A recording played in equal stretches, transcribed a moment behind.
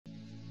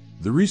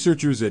The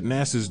researchers at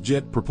NASA's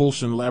Jet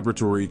Propulsion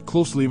Laboratory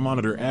closely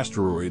monitor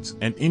asteroids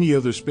and any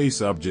other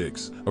space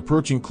objects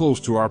approaching close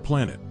to our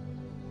planet.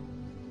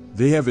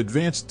 They have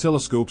advanced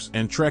telescopes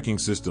and tracking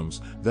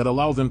systems that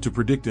allow them to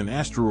predict an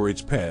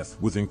asteroid's path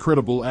with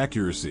incredible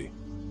accuracy.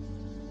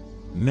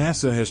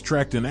 NASA has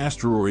tracked an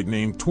asteroid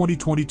named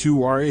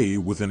 2022 RA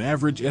with an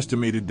average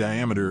estimated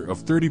diameter of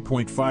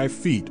 30.5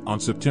 feet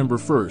on September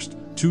 1,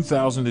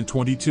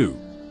 2022.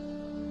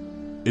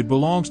 It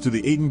belongs to the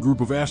Easton group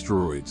of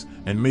asteroids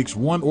and makes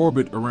one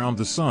orbit around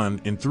the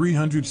Sun in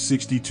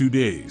 362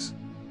 days.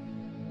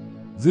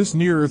 This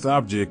near-Earth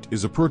object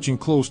is approaching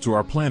close to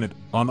our planet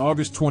on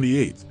August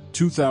 28,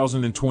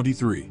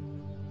 2023.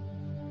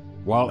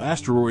 While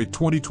asteroid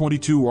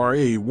 2022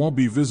 RA won't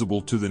be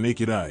visible to the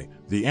naked eye,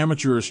 the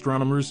amateur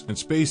astronomers and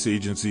space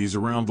agencies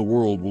around the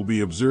world will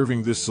be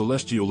observing this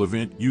celestial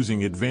event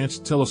using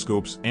advanced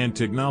telescopes and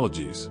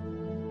technologies.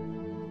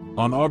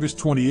 On August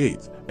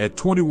 28th, at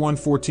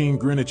 21:14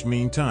 Greenwich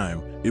Mean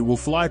Time, it will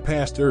fly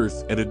past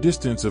Earth at a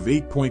distance of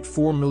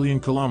 8.4 million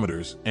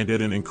kilometers and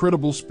at an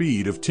incredible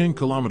speed of 10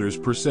 kilometers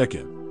per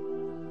second.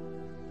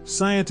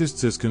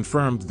 Scientists have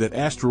confirmed that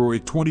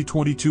asteroid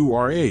 2022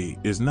 RA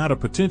is not a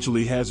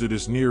potentially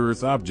hazardous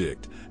near-Earth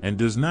object and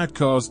does not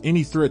cause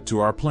any threat to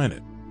our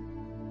planet.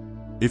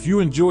 If you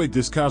enjoyed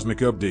this cosmic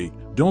update,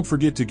 don't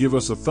forget to give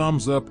us a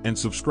thumbs up and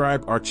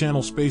subscribe our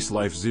channel Space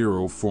Life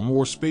Zero for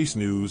more space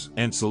news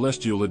and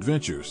celestial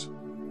adventures.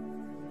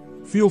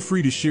 Feel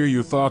free to share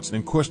your thoughts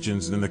and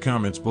questions in the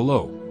comments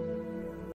below.